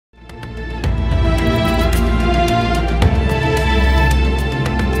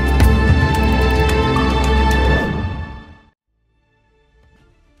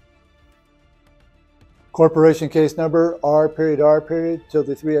Corporation case number R period R period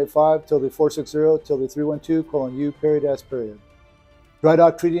tilde 385 tilde 460 tilde 312 colon U period S period. Dry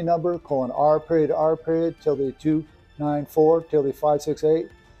dock treaty number colon R period tilde 294 tilde 568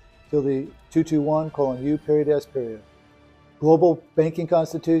 tilde 221 colon U period S period. Global banking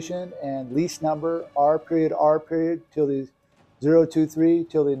constitution and lease number R period tilde 023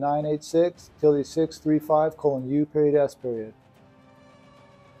 tilde 986 tilde 635 colon U period S period.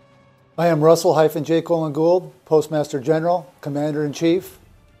 I am Russell-J. Gould, Postmaster General, Commander-in-Chief,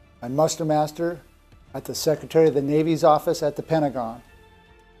 and Muster Master at the Secretary of the Navy's office at the Pentagon.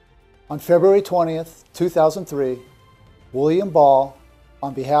 On February 20th, 2003, William Ball,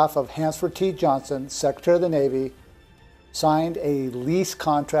 on behalf of Hansford T. Johnson, Secretary of the Navy, signed a lease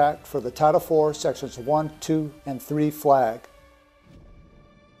contract for the Title IV Sections 1, 2, and 3 flag.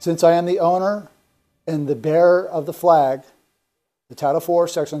 Since I am the owner and the bearer of the flag, the Title IV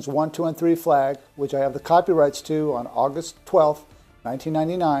Sections 1, 2, and 3 flag, which I have the copyrights to on August 12,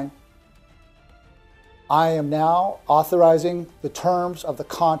 1999, I am now authorizing the terms of the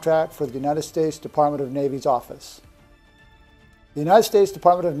contract for the United States Department of Navy's office. The United States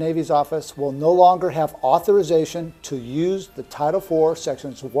Department of Navy's office will no longer have authorization to use the Title IV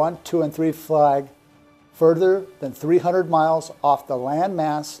Sections 1, 2, and 3 flag further than 300 miles off the land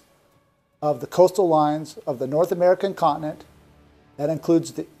mass of the coastal lines of the North American continent. That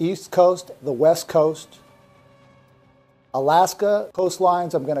includes the East Coast, the West Coast, Alaska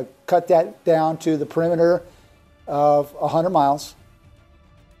coastlines. I'm going to cut that down to the perimeter of 100 miles,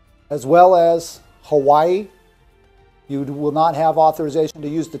 as well as Hawaii. You will not have authorization to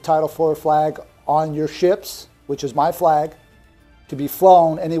use the Title IV flag on your ships, which is my flag, to be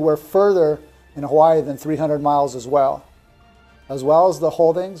flown anywhere further in Hawaii than 300 miles as well as the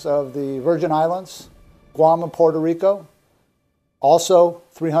holdings of the Virgin Islands, Guam, and Puerto Rico. Also,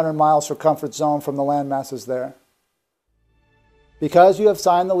 300 miles circumference zone from the land masses there. Because you have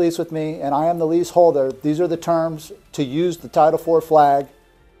signed the lease with me and I am the leaseholder, these are the terms to use the Title IV flag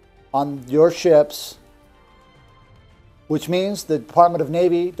on your ships, which means the Department of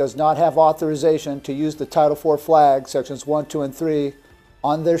Navy does not have authorization to use the Title IV flag, Sections 1, 2, and 3,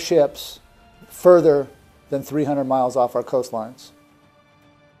 on their ships further than 300 miles off our coastlines.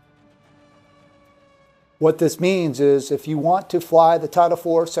 What this means is if you want to fly the Title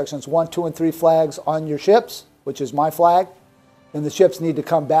IV Sections 1, 2, and 3 flags on your ships, which is my flag, then the ships need to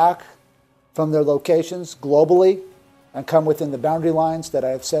come back from their locations globally and come within the boundary lines that I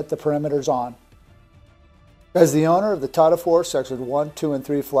have set the perimeters on. As the owner of the Title IV Section 1, 2, and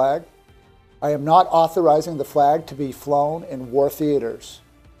 3 flag, I am not authorizing the flag to be flown in war theaters.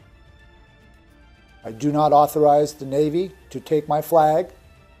 I do not authorize the Navy to take my flag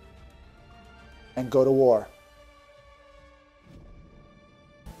and go to war.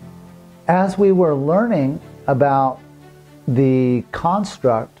 As we were learning about the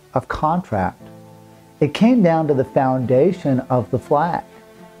construct of contract, it came down to the foundation of the flag,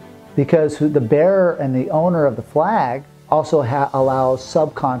 because the bearer and the owner of the flag also allows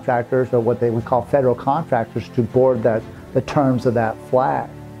subcontractors, or what they would call federal contractors, to board the terms of that flag.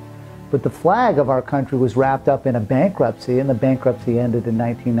 But the flag of our country was wrapped up in a bankruptcy, and the bankruptcy ended in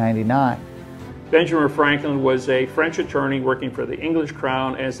 1999. Benjamin Franklin was a French attorney working for the English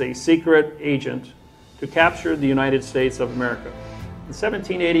Crown as a secret agent to capture the United States of America. In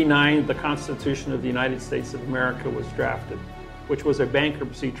 1789, the Constitution of the United States of America was drafted, which was a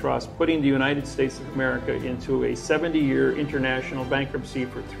bankruptcy trust putting the United States of America into a 70-year international bankruptcy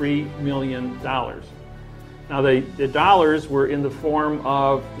for $3 million. Now, the dollars were in the form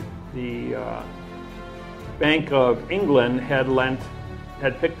of the Bank of England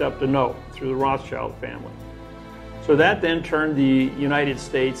had picked up the note through the Rothschild family. So that then turned the United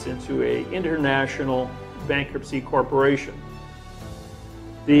States into an international bankruptcy corporation.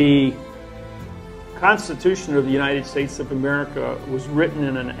 The Constitution of the United States of America was written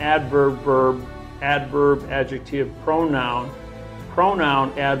in an adverb, verb, adverb, adjective, pronoun,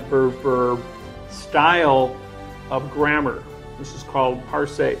 adverb, verb, style of grammar. This is called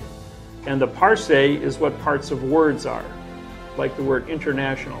parse. And the parse is what parts of words are. Like the word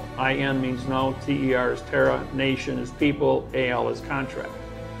international. IN means no, TER is terra, nation is people, AL is contract.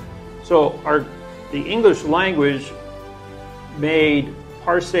 So the English language made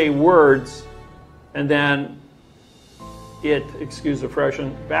parse words, and then it, excuse the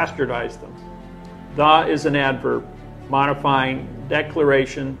expression, bastardized them. The is an adverb, modifying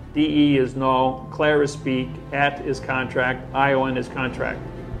declaration, DE is no, clair is speak, at is contract, ION is contract.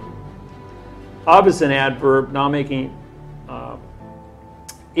 Of is an adverb, now making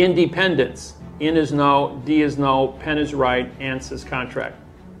independence. In is no, D is no, pen is right, ans is contract.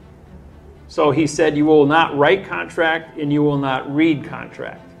 So he said, you will not write contract and you will not read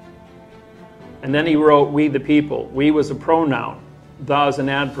contract. And then he wrote, we the people. We was a pronoun. The is an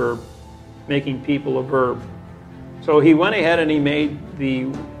adverb, making people a verb. So he went ahead and he made the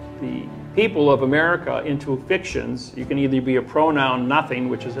people of America into fictions. You can either be a pronoun nothing,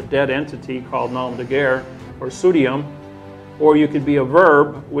 which is a dead entity called nom de guerre, or pseudium, or you could be a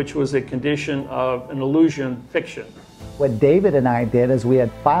verb, which was a condition of an illusion fiction. What David and I did is we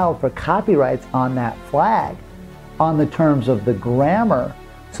had filed for copyrights on that flag on the terms of the grammar,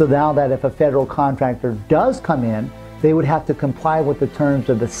 so now that if a federal contractor does come in, they would have to comply with the terms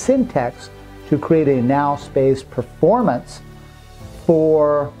of the syntax to create a now space performance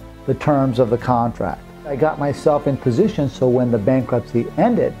for the terms of the contract. I got myself in position so when the bankruptcy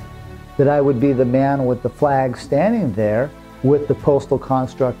ended, that I would be the man with the flag standing there with the postal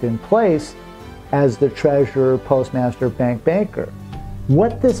construct in place as the treasurer, postmaster, bank banker.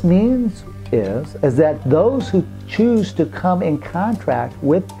 What this means is that those who choose to come in contract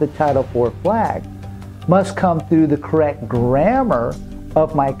with the Title IV flag must come through the correct grammar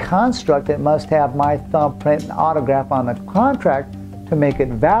of my construct. It must have my thumbprint and autograph on the contract to make it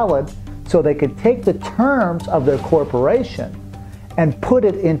valid, so they could take the terms of their corporation and put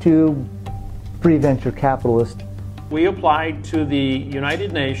it into free venture capitalist. We applied to the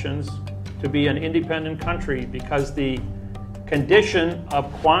United Nations to be an independent country because the condition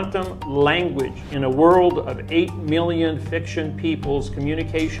of quantum language in a world of 8 million fiction people's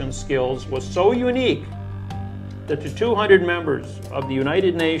communication skills was so unique that the 200 members of the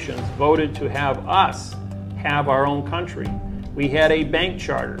United Nations voted to have us have our own country. We had a bank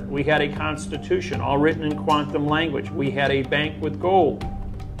charter, we had a constitution all written in quantum language, we had a bank with Gould,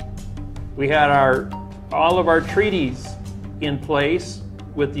 we had all of our treaties in place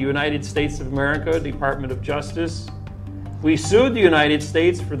with the United States of America, Department of Justice. We sued the United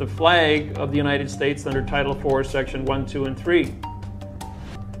States for the flag of the United States under Title IV, Section 1, 2, and 3.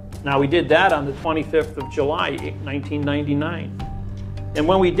 Now we did that on the 25th of July, 1999. And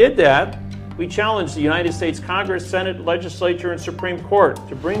when we did that, we challenged the United States Congress, Senate, Legislature, and Supreme Court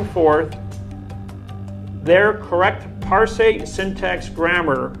to bring forth their correct parsing, syntax,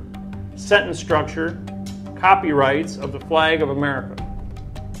 grammar, sentence structure, copyrights of the flag of America.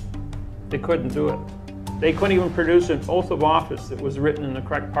 They couldn't do it. They couldn't even produce an oath of office that was written in the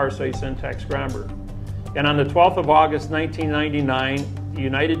correct parsing, syntax, grammar. And on the 12th of August, 1999, the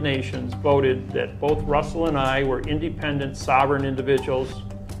United Nations voted that both Russell and I were independent, sovereign individuals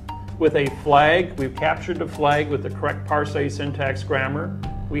with a flag. We've captured the flag with the correct parsing, syntax, grammar.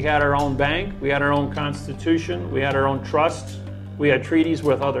 We had our own bank, we had our own constitution, we had our own trusts, we had treaties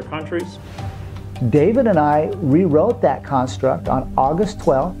with other countries. David and I rewrote that construct on August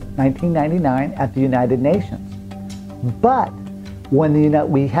 12, 1999 at the United Nations. But when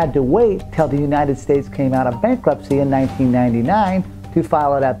we had to wait till the United States came out of bankruptcy in 1999 to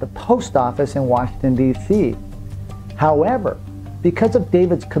file it at the post office in Washington, D.C. However, because of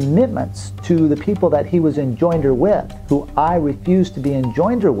David's commitments to the people that he was in joinder with, who I refused to be in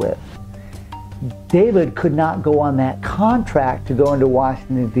joinder with, David could not go on that contract to go into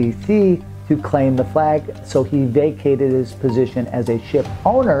Washington, D.C. to claim the flag, so he vacated his position as a ship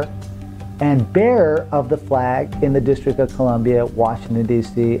owner and bearer of the flag in the District of Columbia, Washington,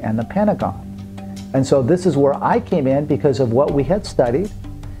 D.C., and the Pentagon. And so this is where I came in because of what we had studied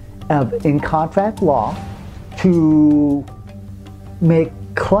in contract law to make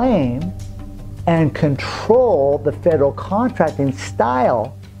claim and control the federal contracting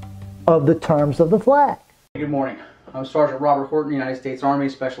style of the terms of the flag. Good morning. I'm Sergeant Robert Horton, United States Army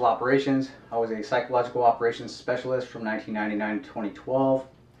Special Operations. I was a psychological operations specialist from 1999 to 2012,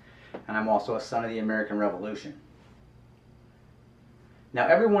 and I'm also a son of the American Revolution. Now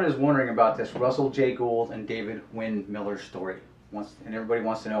everyone is wondering about this Russell J. Gould and David Wynn Miller story, and everybody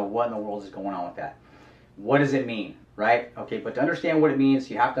wants to know what in the world is going on with that. What does it mean, right? Okay, but to understand what it means,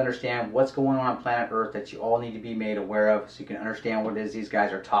 you have to understand what's going on planet Earth that you all need to be made aware of so you can understand what it is these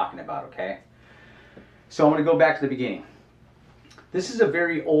guys are talking about, okay? So I'm going to go back to the beginning. This is a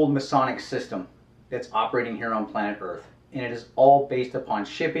very old Masonic system that's operating here on planet Earth, and it is all based upon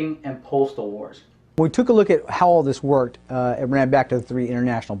shipping and postal wars. We took a look at how all this worked. It ran back to the 3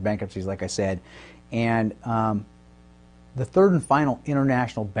 international bankruptcies, like I said, and the third and final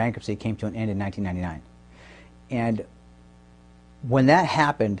international bankruptcy came to an end in 1999. And when that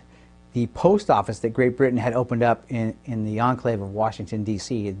happened, the post office that Great Britain had opened up in the enclave of Washington,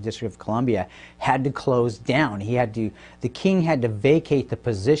 D.C., the District of Columbia, had to close down. The king had to vacate the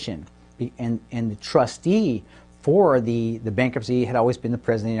position, and the trustee for the bankruptcy had always been the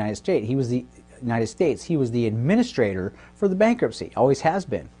President of the United States. He was the administrator for the bankruptcy, always has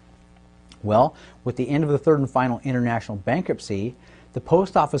been. Well, with the end of the third and final international bankruptcy, the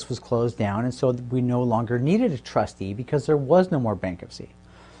post office was closed down, and so we no longer needed a trustee because there was no more bankruptcy.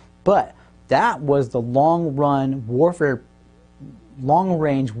 But that was the long-range warfare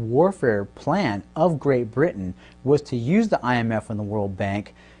plan of Great Britain, was to use the IMF and the World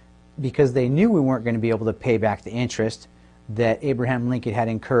Bank because they knew we weren't going to be able to pay back the interest that Abraham Lincoln had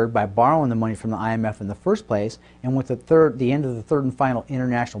incurred by borrowing the money from the IMF in the first place. And with the end of the third and final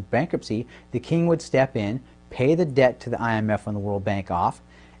international bankruptcy, the king would step in, pay the debt to the IMF and the World Bank off,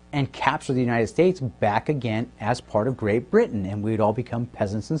 and capture the United States back again as part of Great Britain, and we'd all become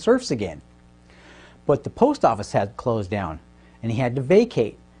peasants and serfs again. But the post office had closed down, and he had to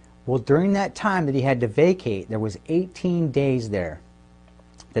vacate. Well, during that time that he had to vacate, there was 18 days there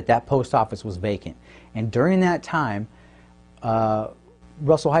that post office was vacant. And during that time,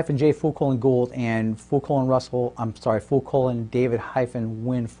 Russell-J. Foucault and Foucault and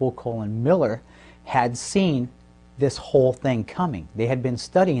David-Wynne Foucault-Miller had seen this whole thing coming. They had been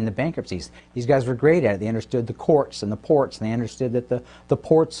studying the bankruptcies. These guys were great at it. They understood the courts and the ports, and they understood that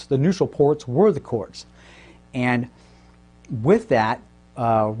the neutral ports were the courts. And with that,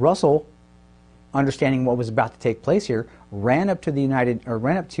 Russell, understanding what was about to take place here, ran up to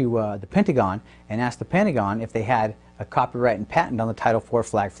the Pentagon and asked the Pentagon if they had a copyright and patent on the Title IV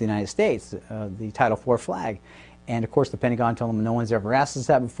flag for the United States, the Title IV flag. And of course the Pentagon told him no one's ever asked us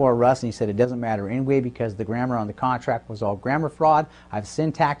that before, Russ, and he said it doesn't matter anyway because the grammar on the contract was all grammar fraud. I've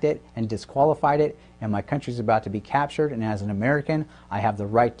syntaxed it and disqualified it, and my country's about to be captured, and as an American I have the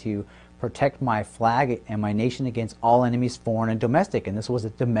right to protect my flag and my nation against all enemies, foreign and domestic, and this was a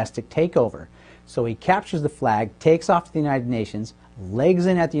domestic takeover. So he captures the flag, takes off to the United Nations, legs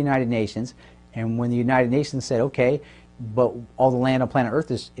in at the United Nations, and when the United Nations said, okay, but all the land on planet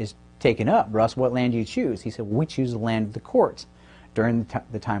Earth is taken up, Russ, what land do you choose? He said, well, we choose the land of the courts during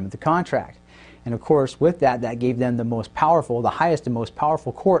the time of the contract. And of course, with that, that gave them the most powerful, the highest and most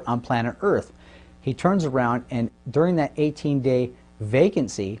powerful court on planet Earth. He turns around, and during that 18-day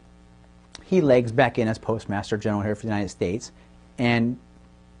vacancy, he legs back in as Postmaster General here for the United States and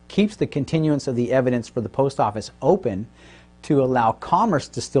keeps the continuance of the evidence for the post office open to allow commerce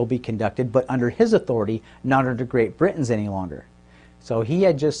to still be conducted, but under his authority, not under Great Britain's any longer. So he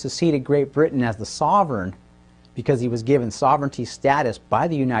had just succeeded Great Britain as the sovereign because he was given sovereignty status by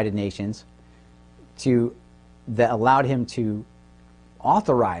the United Nations that allowed him to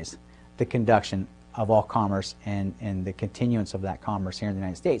authorize the conduction of all commerce and the continuance of that commerce here in the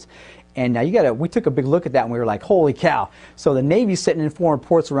United States. And now we took a big look at that and we were like, holy cow. So the Navy's sitting in foreign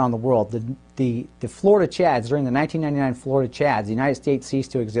ports around the world. The Florida Chads, during the 1999 Florida Chads, the United States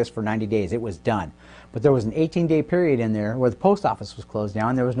ceased to exist for 90 days. It was done. But there was an 18-day period in there where the post office was closed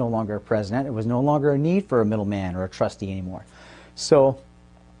down. There was no longer a president. There was no longer a need for a middleman or a trustee anymore. So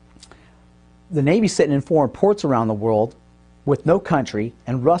the Navy's sitting in foreign ports around the world with no country,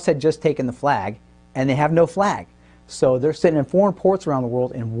 and Russ had just taken the flag, and they have no flag. So they're sitting in foreign ports around the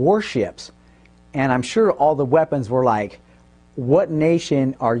world in warships, and I'm sure all the weapons were like, what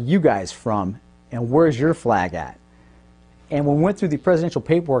nation are you guys from, and where's your flag at? And when we went through the presidential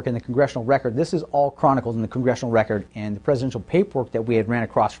paperwork and the congressional record, this is all chronicled in the congressional record and the presidential paperwork that we had ran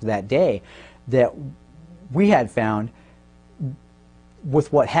across for that day, that we had found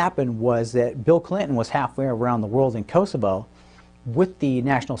with what happened was that Bill Clinton was halfway around the world in Kosovo with the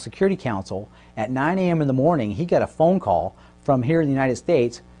National Security Council. At 9 a.m. in the morning, he got a phone call from here in the United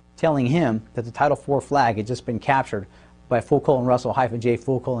States telling him that the Title IV flag had just been captured by Foucault and Russell-J.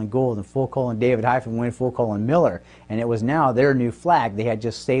 Foucault and Gould and Foucault and David-Wynne Foucault-Miller, and it was now their new flag. They had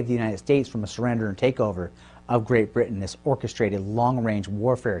just saved the United States from a surrender and takeover of Great Britain, this orchestrated long-range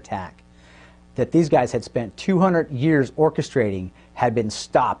warfare attack that these guys had spent 200 years orchestrating had been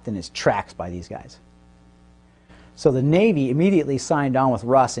stopped in its tracks by these guys. So the Navy immediately signed on with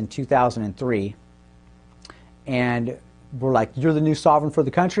Russ in 2003, and we're like, you're the new sovereign for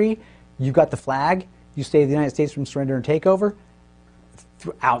the country, you got the flag, you saved the United States from surrender and takeover.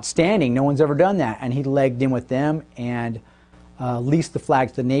 Outstanding, no one's ever done that. And he legged in with them and leased the flag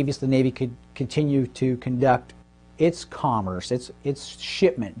to the Navy so the Navy could continue to conduct its commerce, its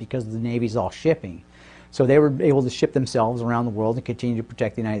shipment, because the Navy's all shipping. So they were able to ship themselves around the world and continue to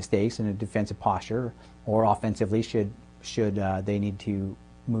protect the United States in a defensive posture, or offensively should they need to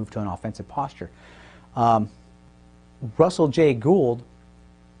move to an offensive posture. Russell J. Gould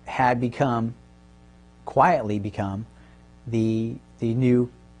had quietly become the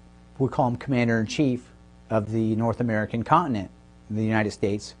new, we call him Commander-in-Chief of the North American continent, the United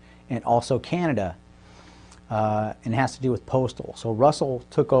States, and also Canada. and it has to do with postal. So Russell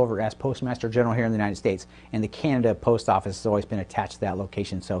took over as Postmaster General here in the United States, and the Canada Post Office has always been attached to that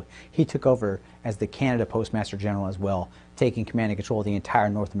location. So he took over as the Canada Postmaster General as well, taking command and control of the entire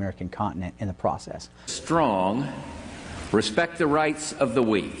North American continent in the process. Strong, respect the rights of the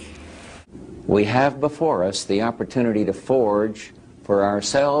weak. We have before us the opportunity to forge for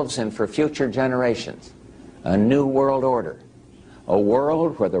ourselves and for future generations a new world order, a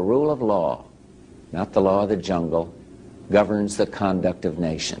world where the rule of law, not the law of the jungle, governs the conduct of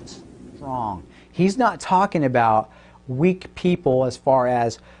nations. Wrong. He's not talking about weak people as far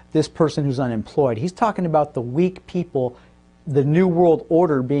as this person who's unemployed. He's talking about the weak people, the New World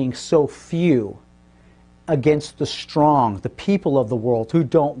Order being so few against the strong, the people of the world who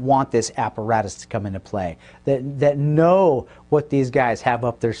don't want this apparatus to come into play, that know what these guys have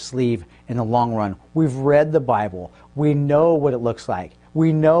up their sleeve in the long run. We've read the Bible. We know what it looks like.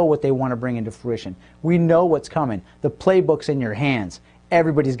 We know what they want to bring into fruition. We know what's coming. The playbook's in your hands.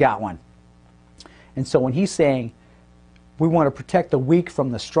 Everybody's got one. And so when he's saying we want to protect the weak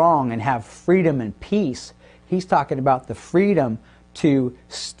from the strong and have freedom and peace, he's talking about the freedom to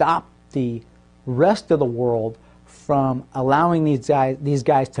stop the rest of the world from allowing these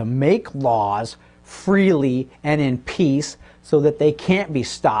guys to make laws freely and in peace so that they can't be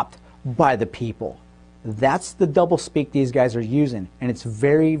stopped by the people. That's the doublespeak these guys are using, and it's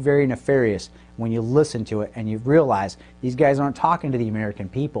very, very nefarious when you listen to it and you realize these guys aren't talking to the American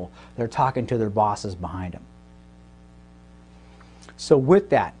people. They're talking to their bosses behind them. So with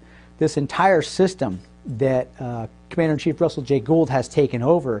that, this entire system that Commander-in-Chief Russell J. Gould has taken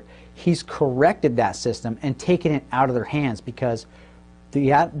over, he's corrected that system and taken it out of their hands, because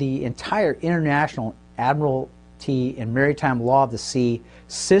the entire international admiralty and maritime law of the sea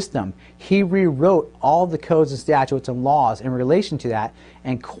system, he rewrote all the codes and statutes and laws in relation to that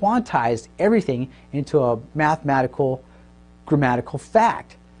and quantized everything into a mathematical, grammatical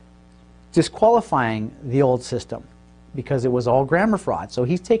fact, disqualifying the old system because it was all grammar fraud. So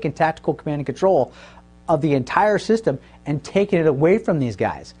he's taken tactical command and control of the entire system and taking it away from these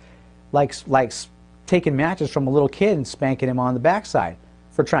guys, like taking matches from a little kid and spanking him on the backside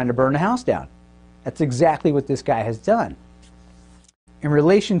for trying to burn the house down. That's exactly what this guy has done. In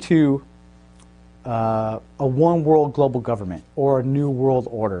relation to a one world global government or a new world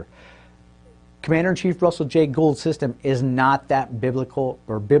order, Commander-in-Chief Russell J. Gould's system is not that biblical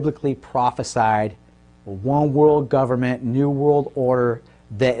or biblically prophesied one world government, new world order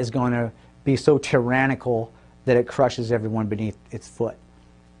that is going to be so tyrannical that it crushes everyone beneath its foot.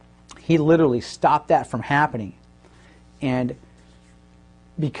 He literally stopped that from happening. And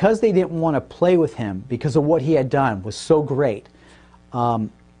because they didn't want to play with him, because of what he had done was so great,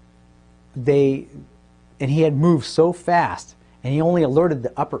 and he had moved so fast, and he only alerted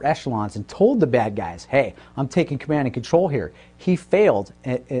the upper echelons and told the bad guys, hey, I'm taking command and control here. He failed,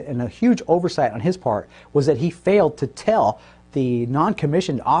 and a huge oversight on his part was that he failed to tell the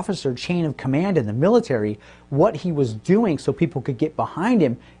non-commissioned officer chain of command in the military what he was doing so people could get behind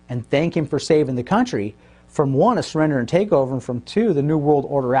him and thank him for saving the country from, one, a surrender and takeover, and from, two, the New World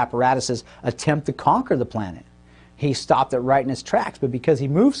Order apparatuses attempt to conquer the planet. He stopped it right in his tracks, but because he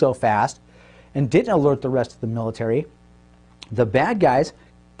moved so fast and didn't alert the rest of the military, the bad guys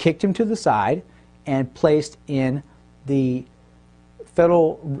kicked him to the side and placed in the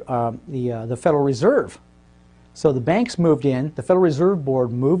Federal Reserve. So the banks moved in, the Federal Reserve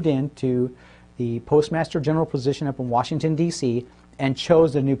Board moved into the Postmaster General position up in Washington, D.C., and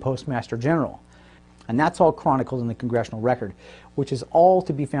chose the new Postmaster General. And that's all chronicled in the Congressional Record, which is all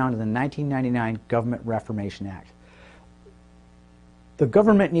to be found in the 1999 Government Reformation Act. The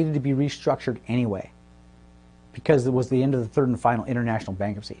government needed to be restructured anyway, because it was the end of the third and final international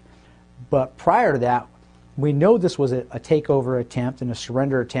bankruptcy. But prior to that, we know this was a takeover attempt and a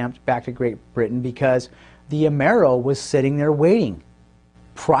surrender attempt back to Great Britain, because the Amero was sitting there waiting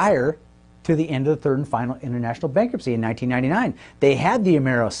prior to the end of the third and final international bankruptcy in 1999. They had the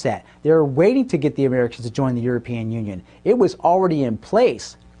Amero set. They were waiting to get the Americans to join the European Union. It was already in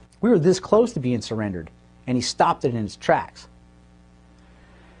place. We were this close to being surrendered, and he stopped it in its tracks.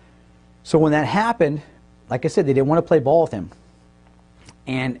 So when that happened, like I said, they didn't want to play ball with him.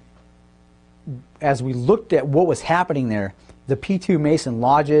 And as we looked at what was happening there, the P2 Mason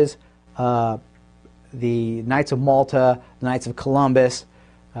lodges, the Knights of Malta, the Knights of Columbus,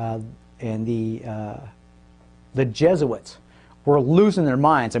 and the Jesuits were losing their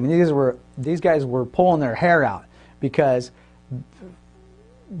minds. I mean, these guys were pulling their hair out, because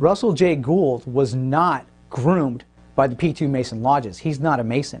Russell J. Gould was not groomed by the P2 Mason lodges. He's not a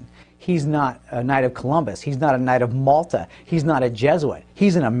Mason. He's not a Knight of Columbus. He's not a Knight of Malta. He's not a Jesuit.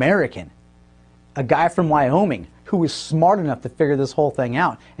 He's an American. a guy from Wyoming who was smart enough to figure this whole thing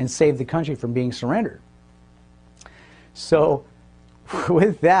out and save the country from being surrendered. So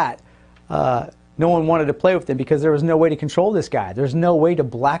with that, no one wanted to play with him because there was no way to control this guy. There's no way to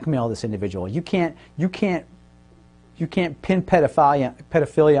blackmail this individual. You can't pin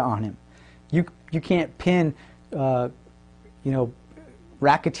pedophilia on him. You can't pin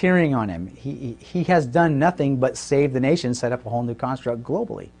racketeering on him. He has done nothing but save the nation, set up a whole new construct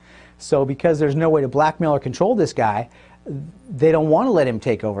globally. So because there's no way to blackmail or control this guy, they don't want to let him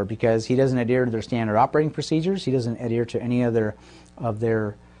take over because he doesn't adhere to their standard operating procedures. He doesn't adhere to any of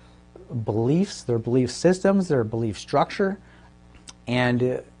their beliefs, their belief systems, their belief structure,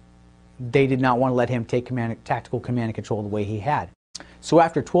 and they did not want to let him take tactical command and control the way he had. So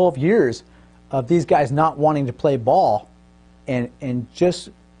after 12 years of these guys not wanting to play ball and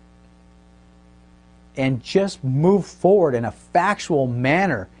just move forward in a factual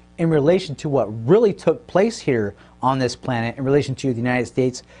manner in relation to what really took place here on this planet, in relation to the United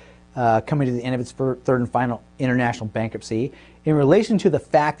States coming to the end of its third and final international bankruptcy, in relation to the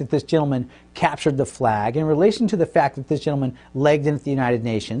fact that this gentleman captured the flag, in relation to the fact that this gentleman legged into the United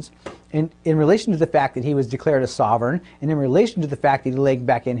Nations, in relation to the fact that he was declared a sovereign, and in relation to the fact that he legged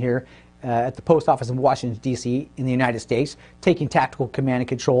back in here at the post office in Washington, D.C. in the United States, taking tactical command and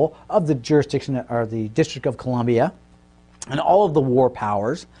control of the jurisdiction or the District of Columbia and all of the war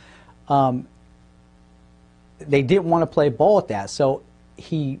powers. They didn't want to play ball at that. So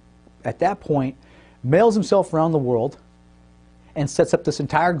he, at that point, mails himself around the world and sets up this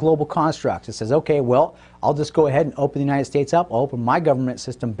entire global construct. It says, okay, well, I'll just go ahead and open the United States up. I'll open my government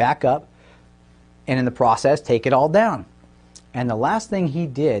system back up, and in the process, take it all down. And the last thing he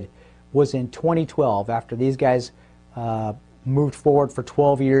did was in 2012, after these guys moved forward for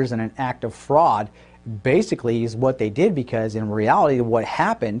 12 years in an act of fraud. Basically is what they did, because in reality what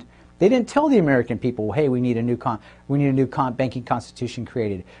happened, they didn't tell the American people, hey, we need a new banking constitution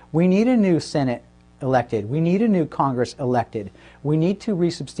created. We need a new Senate elected. We need a new Congress elected. We need to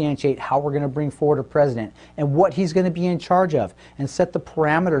resubstantiate how we're going to bring forward a president and what he's going to be in charge of, and set the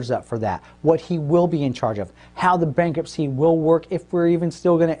parameters up for that, what he will be in charge of, how the bankruptcy will work if we're even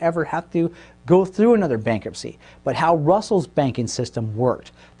still going to ever have to go through another bankruptcy, but how Russell's banking system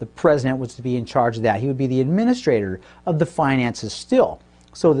worked. The president was to be in charge of that. He would be the administrator of the finances still.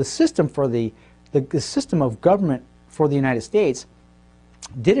 So the system for the system of government for the United States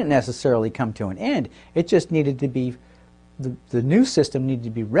didn't necessarily come to an end. It just needed to be, the new system needed to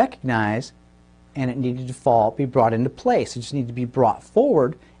be recognized, and it needed to be brought into place. It just needed to be brought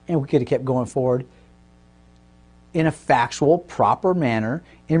forward, and we could have kept going forward in a factual, proper manner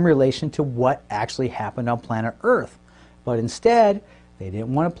in relation to what actually happened on planet Earth. But instead, they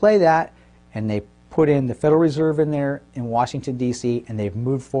didn't want to play that, and they put in the Federal Reserve in there in Washington, D.C., and they've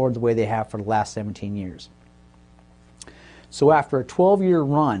moved forward the way they have for the last 17 years. So after a 12-year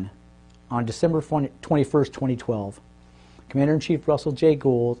run, on December 21st, 2012, Commander-in-Chief Russell J.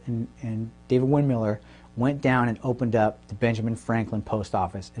 Gould and David Wynn Miller went down and opened up the Benjamin Franklin Post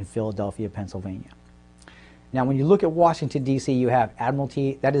Office in Philadelphia, Pennsylvania. Now, when you look at Washington, D.C., you have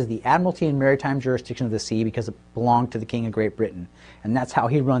Admiralty. That is the Admiralty and Maritime Jurisdiction of the Sea, because it belonged to the King of Great Britain. And that's how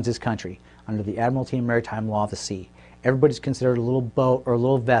he runs his country, under the Admiralty and Maritime Law of the Sea. Everybody's considered a little boat or a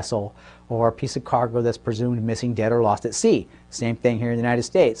little vessel or a piece of cargo that's presumed missing, dead, or lost at sea. Same thing here in the United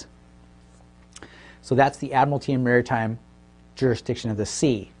States. So that's the Admiralty and Maritime Jurisdiction of the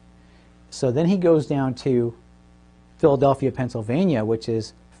Sea. So then he goes down to Philadelphia, Pennsylvania, which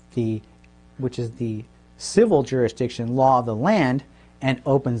is the civil jurisdiction, law of the land, and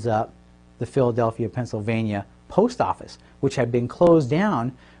opens up the Philadelphia, Pennsylvania post office, which had been closed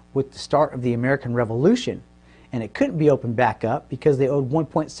down with the start of the American Revolution. And it couldn't be opened back up because they owed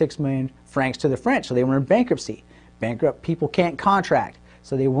 1.6 million francs to the French, so they were in bankruptcy. Bankrupt people can't contract,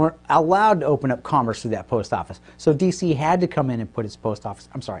 so they weren't allowed to open up commerce through that post office. So D.C. had to come in and put its post office,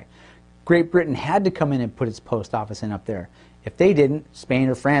 Great Britain had to come in and put its post office in up there. If they didn't, Spain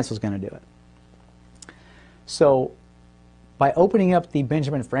or France was going to do it. So by opening up the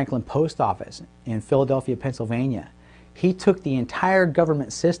Benjamin Franklin Post Office in Philadelphia, Pennsylvania, he took the entire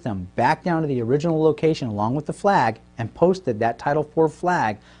government system back down to the original location along with the flag and posted that Title IV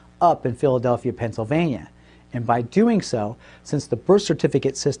flag up in Philadelphia, Pennsylvania. And by doing so, since the birth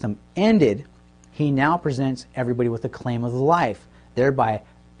certificate system ended, he now presents everybody with a claim of life, thereby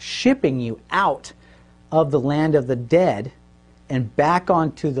shipping you out of the land of the dead and back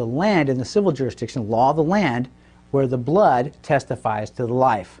onto the land in the civil jurisdiction, law of the land, where the blood testifies to the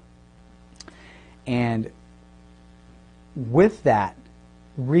life. And with that,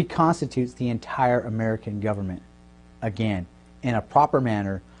 reconstitutes the entire American government again in a proper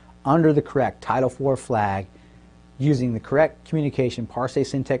manner under the correct Title IV flag, using the correct communication, parse,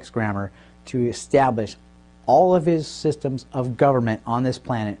 syntax, grammar, to establish all of his systems of government on this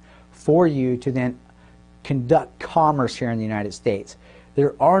planet for you to then conduct commerce here in the United States.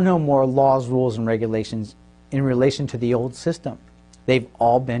 There are no more laws, rules, and regulations in relation to the old system. They've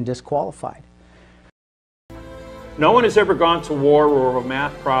all been disqualified. No one has ever gone to war over a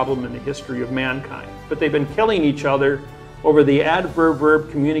math problem in the history of mankind, but they've been killing each other over the adverb-verb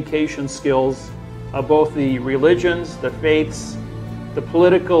communication skills of both the religions, the faiths, the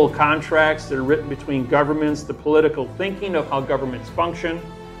political contracts that are written between governments, the political thinking of how governments function,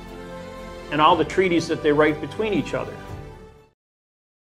 and all the treaties that they write between each other.